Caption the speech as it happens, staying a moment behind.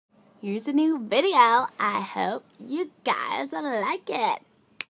Here's a new video. I hope you guys like it.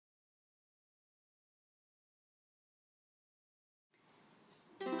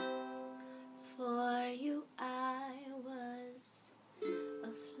 For you I was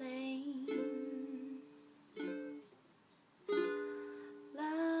a flame.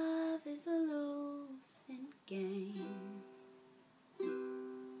 Love is a losing game.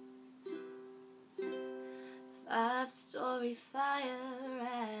 5-story fire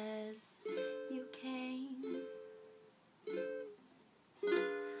as you came.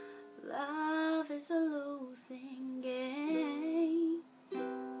 Love is a losing game.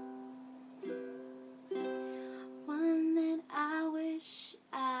 One that I wish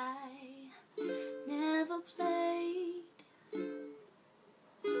I never played.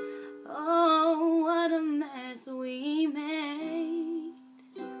 Oh, what a mess we made.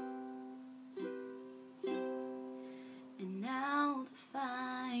 And now the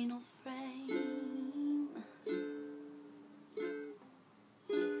final frame.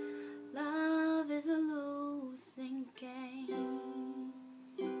 Love is a losing game.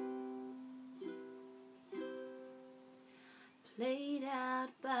 Played out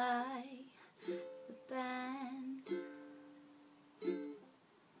by the band.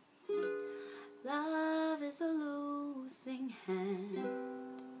 Love is a losing hand.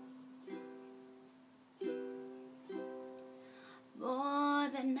 More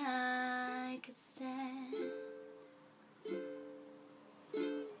than I could stand.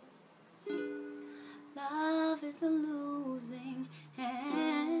 Love is a losing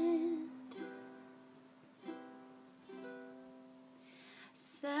hand.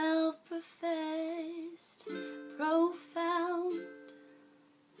 Self-professed, profound,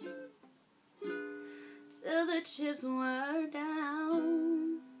 till the chips were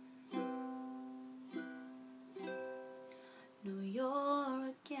down. No, you're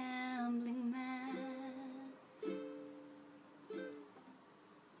a gambling man.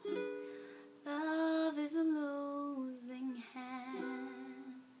 Love is a losing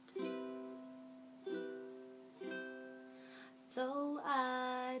hand. Though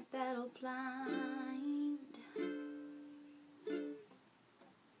I battle blind,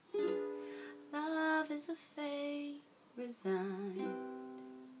 love is a fate resigned.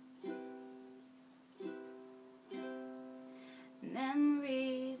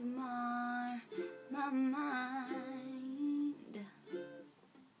 Memories mar my mind.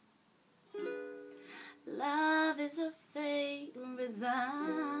 Love is a fate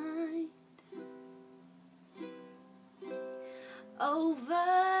resigned.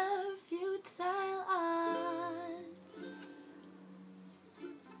 Over futile odds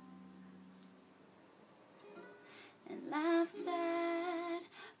and laughed at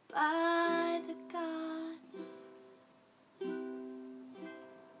by the gods.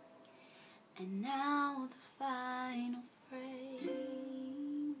 And now the fire